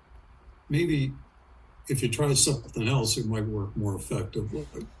 because maybe if you try something else, it might work more effectively.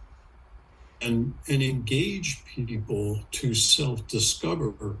 And engage people to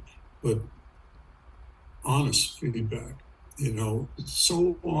self-discover, but honest feedback.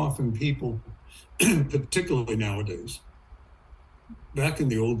 So often people, particularly nowadays, back in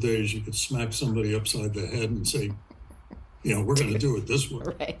the old days, you could smack somebody upside the head and say, we're going to do it this way.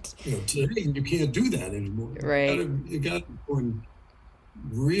 Right. Today you can't do that anymore. Right. You got to go and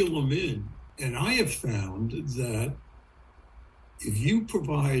reel them in. And I have found that if you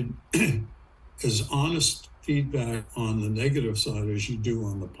provide as honest feedback on the negative side as you do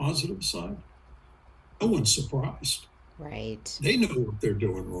on the positive side, no one's surprised. Right. They know what they're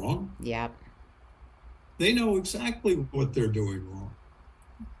doing wrong. Yep. They know exactly what they're doing wrong.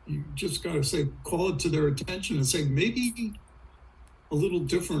 You just got to call it to their attention and say, maybe a little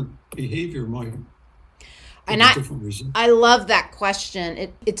different behavior might. And I love that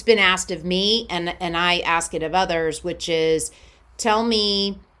question. It's been asked of me, and I ask it of others, which is, tell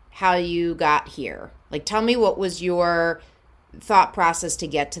me how you got here. Like, tell me what was your thought process to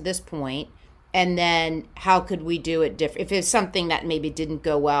get to this point, and then how could we do it different? If it's something that maybe didn't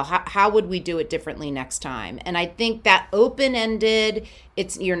go well, how would we do it differently next time? And I think that open-ended,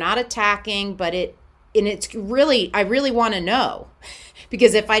 you're not attacking, but it's really, I really want to know,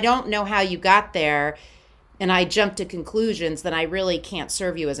 because if I don't know how you got there, and I jump to conclusions, then I really can't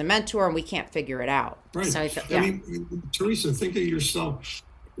serve you as a mentor, and we can't figure it out. Right. So I mean, Teresa, think of yourself.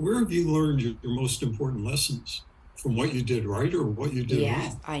 Where have you learned your most important lessons? From what you did right or what you did wrong?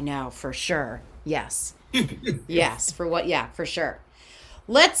 Yes, I know, for sure. Yes. Yes, for sure.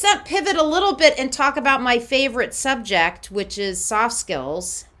 Let's pivot a little bit and talk about my favorite subject, which is soft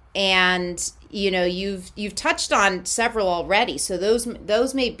skills. And you've touched on several already, so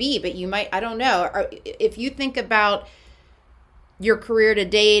those may be, but you might, I don't know. If you think about your career to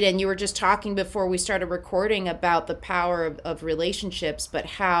date, and you were just talking before we started recording about the power of relationships, but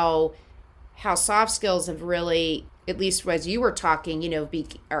how soft skills have really, at least as you were talking,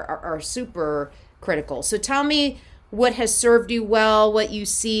 are super critical. So tell me what has served you well, what you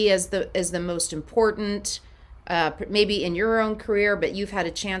see as the most important. Maybe in your own career, but you've had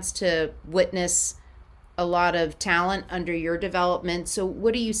a chance to witness a lot of talent under your development. So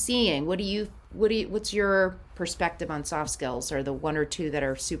what are you seeing? What's your perspective on soft skills, or the one or two that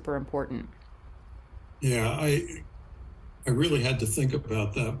are super important? Yeah, I really had to think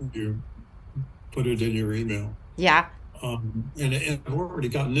about that when you put it in your email. Yeah. And I've already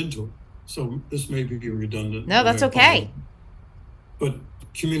gotten into it, so this may be redundant. No, that's okay. But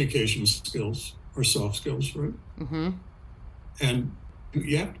communication skills are soft skills, right? Mm-hmm. And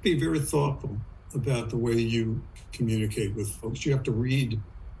you have to be very thoughtful about the way you communicate with folks. You have to read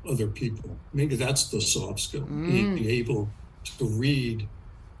other people. Maybe that's the soft skill, being able to read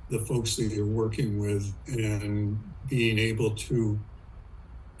the folks that you're working with and being able to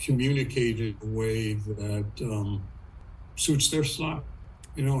communicate in a way that suits their style.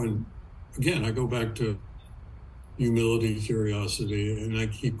 And again, I go back to humility, curiosity, and I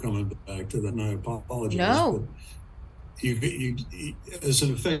keep coming back to that, and I apologize. No. But you, as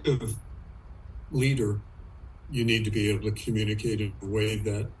an effective leader, you need to be able to communicate in a way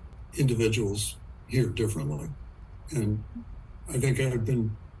that individuals hear differently. And I think I've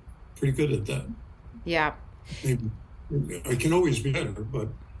been pretty good at that. Yeah. Maybe I can always be better, but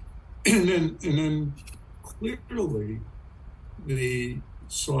and then clearly the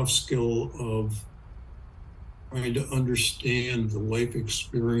soft skill of trying to understand the life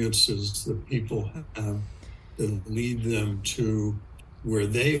experiences that people have that lead them to where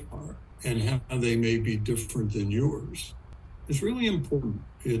they are and how they may be different than yours is really important.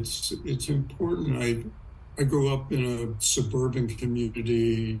 It's important. I grew up in a suburban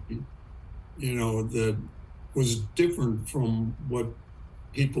community, that was different from what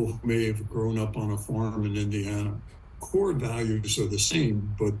people who may have grown up on a farm in Indiana. Core values are the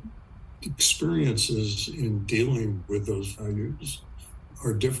same, but experiences in dealing with those values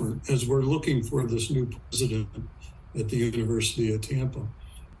are different. As we're looking for this new president at the University of Tampa,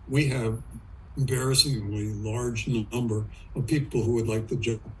 we have embarrassingly large number of people who would like the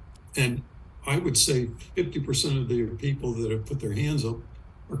job. And I would say 50% of the people that have put their hands up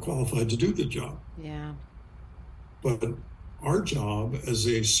are qualified to do the job. Yeah. But our job as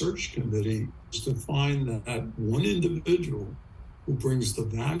a search committee is to find that one individual who brings the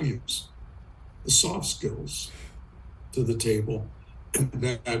values, the soft skills to the table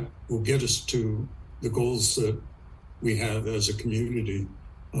that will get us to the goals that we have as a community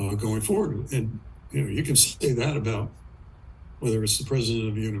going forward. And, you can say that about whether it's the president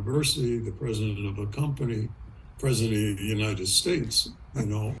of a university, the president of a company, president of the United States,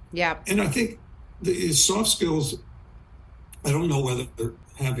 Yeah. And I think the soft skills, I don't know whether they're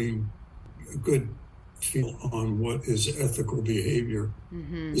having a good feel on what is ethical behavior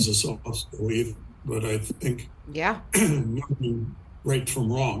is a soft skill either. But I think knowing right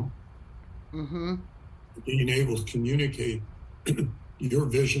from wrong, being able to communicate your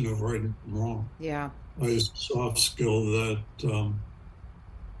vision of right and wrong is a soft skill that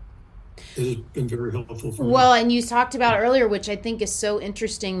has been very helpful for me. Well, and you talked about earlier, which I think is so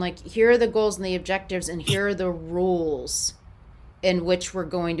interesting, like here are the goals and the objectives and here are the rules in which we're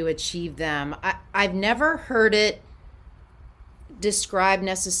going to achieve them. I've never heard it described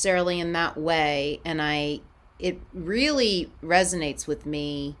necessarily in that way, and it really resonates with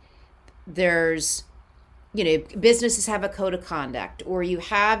me. There's, businesses have a code of conduct, or you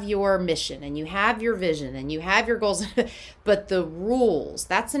have your mission and you have your vision and you have your goals, but the rules,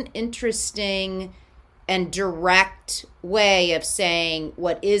 that's an interesting and direct way of saying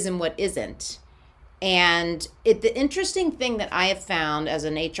what is and what isn't. And the interesting thing that I have found as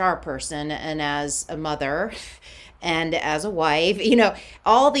an HR person and as a mother and as a wife,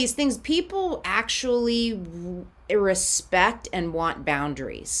 all these things, people actually respect and want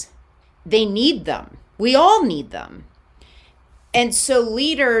boundaries. They need them. We all need them. And so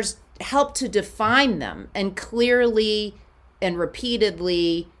leaders help to define them and clearly and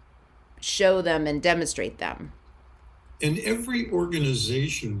repeatedly show them and demonstrate them. And every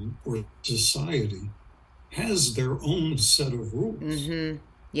organization or society has their own set of rules.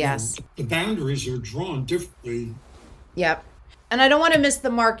 Yes. And the boundaries are drawn differently. Yep. And I don't want to miss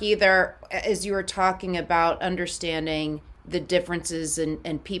the mark either, as you were talking about understanding the differences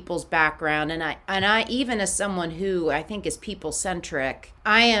in people's background. And I even as someone who I think is people-centric,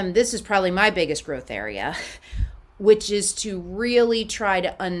 this is probably my biggest growth area, which is to really try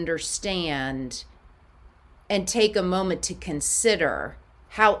to understand and take a moment to consider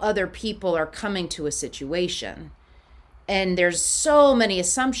how other people are coming to a situation. And there's so many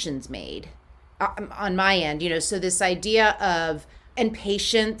assumptions made on my end, so this idea of, and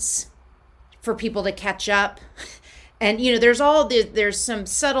patience for people to catch up. And, there's some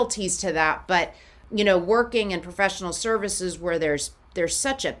subtleties to that, but, working in professional services where there's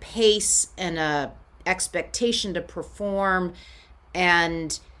such a pace and a expectation to perform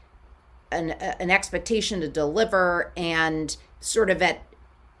and an expectation to deliver and sort of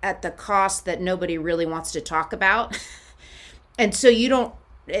at the cost that nobody really wants to talk about. And so you don't,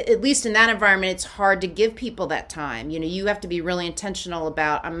 at least in that environment, it's hard to give people that time. You have to be really intentional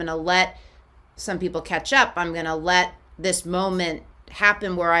about, I'm going to let some people catch up. I'm going to let this moment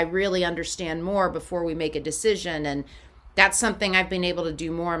happen where I really understand more before we make a decision. And that's something I've been able to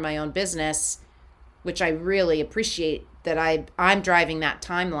do more in my own business, which I really appreciate that I'm driving that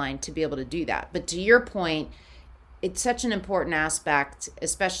timeline to be able to do that. But to your point, it's such an important aspect,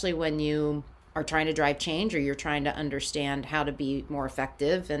 especially when you are trying to drive change or you're trying to understand how to be more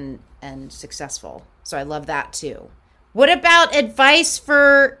effective and successful. So I love that too. What about advice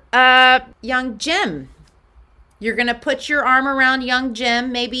for young Jim? You're going to put your arm around young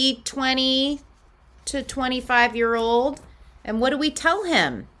Jim, maybe 20 to 25-year-old. And what do we tell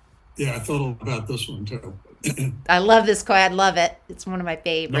him? Yeah, I thought about this one too. I love this quote. I love it. It's one of my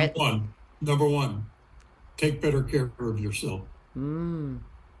favorites. Number one, take better care of yourself.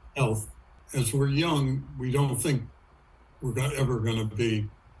 Health. As we're young, we don't think we're ever going to be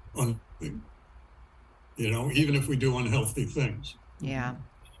unhealthy. Even if we do unhealthy things. Yeah.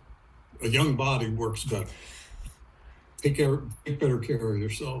 A young body works better. take better care of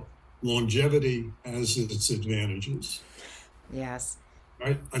yourself. Longevity has its advantages. Yes.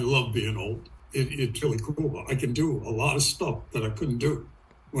 I love being old. It's really cool. I can do a lot of stuff that I couldn't do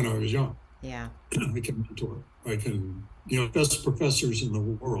when I was young. Yeah. I can mentor. Best professors in the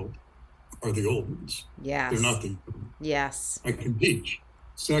world are the old ones. Yes. They're not the young ones. Yes. I can teach.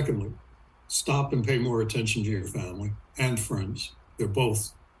 Secondly, stop and pay more attention to your family and friends. They're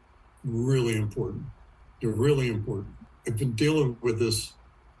both really important. They're really important. I've been dealing with this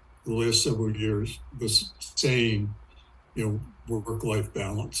the last several years, this saying, work-life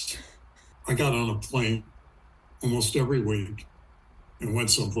balance. I got on a plane almost every week and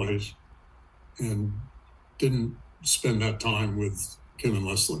went someplace and didn't spend that time with Kim and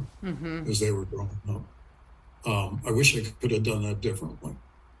Leslie as they were growing up. I wish I could have done that differently.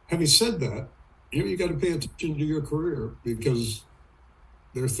 Having said that, you got to pay attention to your career, because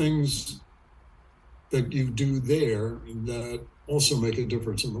there are things that you do there that also make a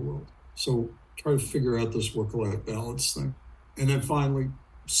difference in the world. So try to figure out this work-life balance thing. And then finally,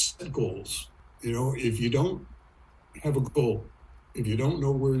 set goals. If you don't have a goal, if you don't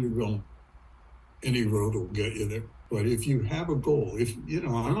know where you're going, any road will get you there. But if you have a goal,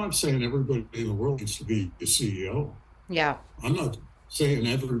 I'm not saying everybody in the world needs to be a CEO. Yeah. I'm not saying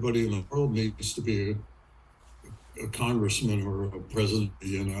everybody in the world needs to be a congressman or a president of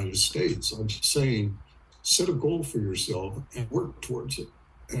the United States. I'm just saying, set a goal for yourself and work towards it.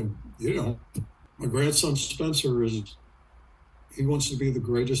 And, my grandson Spencer he wants to be the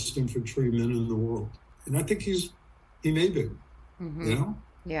greatest infantryman in the world. And I think he may be,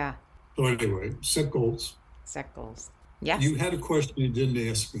 Yeah. So anyway, set goals. Set goals. Yes. You had a question you didn't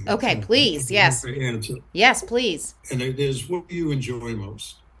ask me. Okay, please. Yes. Answer. Yes, please. And it is, what do you enjoy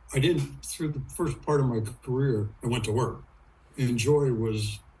most? Through the first part of my career, I went to work. Enjoy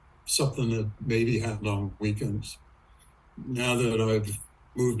was something that maybe happened on weekends. Now that I've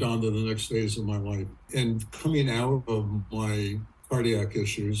moved on to the next phase of my life and coming out of my cardiac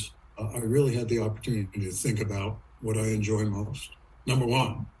issues, I really had the opportunity to think about what I enjoy most. Number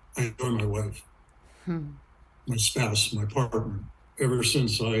one, I enjoy my wife, my spouse, my partner. Ever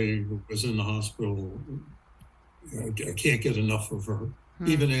since I was in the hospital, I can't get enough of her,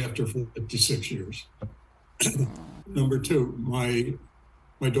 even after 56 years. Number two, my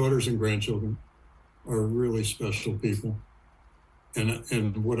daughters and grandchildren are really special people.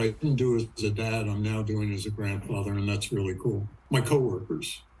 And what I didn't do as a dad, I'm now doing as a grandfather, and that's really cool. My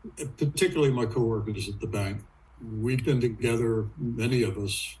coworkers, particularly my coworkers at the bank, we've been together, many of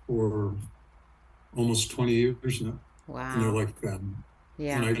us, for almost 20 years now. Wow. And they're like family.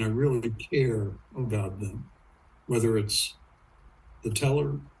 Yeah. And I really care about them, whether it's the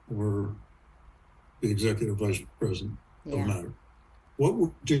teller or the executive vice president, don't matter. What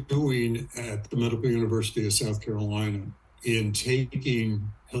we're doing at the Medical University of South Carolina in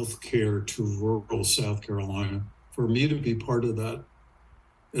taking healthcare to rural South Carolina, for me to be part of that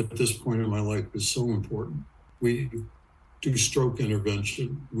at this point in my life is so important. We do stroke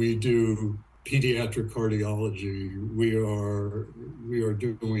intervention. We do pediatric cardiology. We are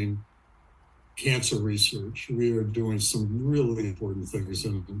doing cancer research. We are doing some really important things.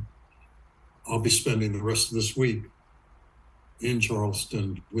 And I'll be spending the rest of this week in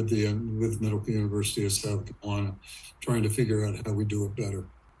Charleston with Medical University of South Carolina, trying to figure out how we do it better.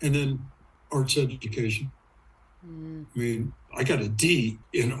 And then arts education. I mean, I got a D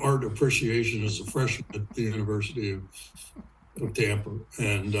in art appreciation as a freshman at the University of Tampa.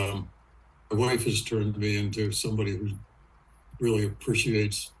 And my wife has turned me into somebody who really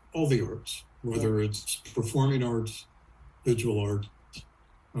appreciates all the arts, whether it's performing arts, visual arts.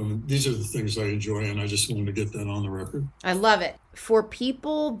 These are the things I enjoy, and I just wanted to get that on the record. I love it. For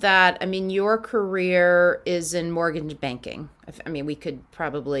people that, your career is in mortgage banking. We could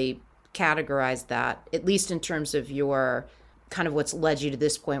probably categorize that, at least in terms of your kind of what's led you to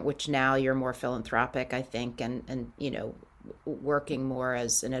this point, which now you're more philanthropic, I think, and working more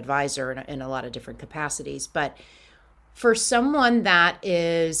as an advisor in a lot of different capacities. But for someone that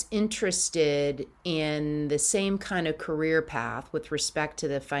is interested in the same kind of career path with respect to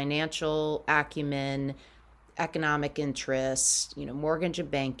the financial acumen, economic interests, mortgage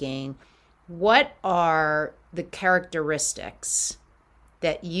and banking, what are the characteristics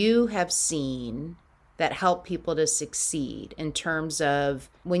that you have seen that help people to succeed in terms of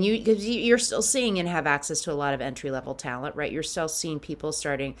because you're still seeing and have access to a lot of entry-level talent, right? You're still seeing people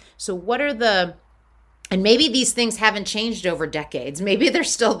starting. So what are and maybe these things haven't changed over decades. Maybe they're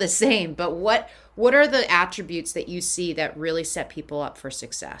still the same, but what are the attributes that you see that really set people up for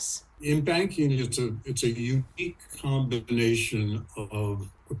success? In banking, it's a unique combination of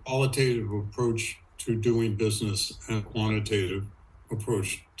a qualitative approach to doing business and a quantitative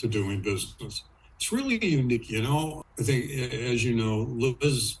approach to doing business. It's really unique, you know. I think, as you know,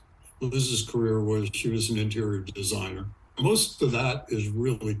 Liz's career was, she was an interior designer. Most of that is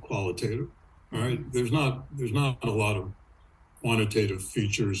really qualitative. All right. There's not a lot of quantitative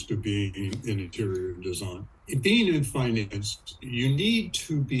features to being in interior design. Being in finance, you need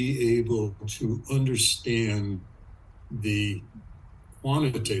to be able to understand the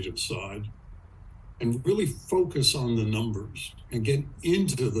quantitative side and really focus on the numbers and get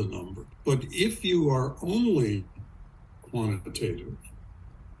into the number. But if you are only quantitative,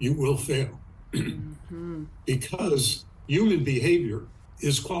 you will fail because human behavior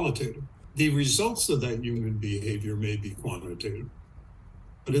is qualitative. The results of that human behavior may be quantitative,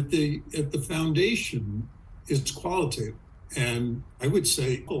 but at the foundation, it's qualitative. And I would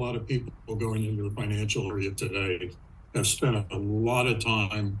say a lot of people going into the financial area today have spent a lot of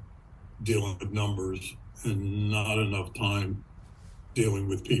time dealing with numbers and not enough time dealing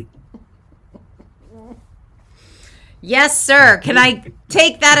with people. Yes, sir. Can I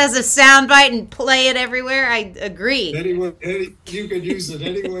take that as a soundbite and play it everywhere? I agree. You can use it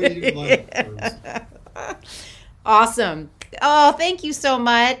any way you like. Awesome. Oh, thank you so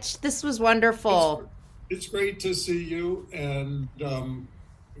much. This was wonderful. It's great to see you. And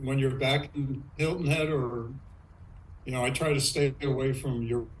when you're back in Hilton Head, or, you know, I try to stay away from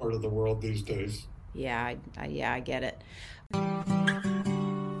your part of the world these days. Yeah, I get it.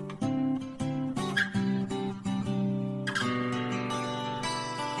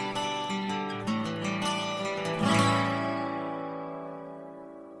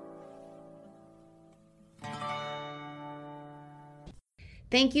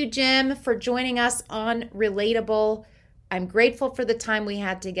 Thank you, Jim, for joining us on Relatable. I'm grateful for the time we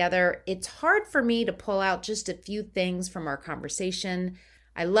had together. It's hard for me to pull out just a few things from our conversation.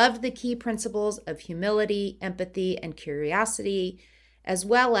 I loved the key principles of humility, empathy, and curiosity, as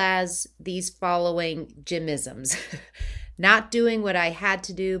well as these following Jimisms. Not doing what I had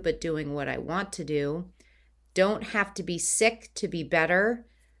to do, but doing what I want to do. Don't have to be sick to be better.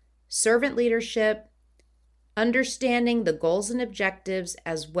 Servant leadership. Understanding the goals and objectives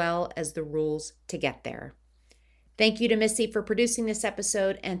as well as the rules to get there. Thank you to Missy for producing this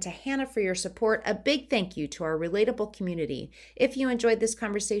episode, and to Hannah for your support. A big thank you to our Relatable community. If you enjoyed this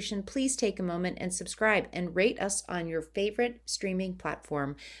conversation, please take a moment and subscribe and rate us on your favorite streaming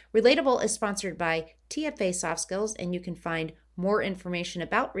platform. Relatable is sponsored by TFA Soft Skills, and you can find more information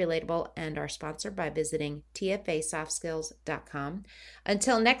about Relatable and our sponsor by visiting tfasoftskills.com.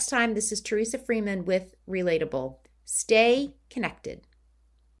 Until next time, this is Teresa Freeman with Relatable. Stay connected.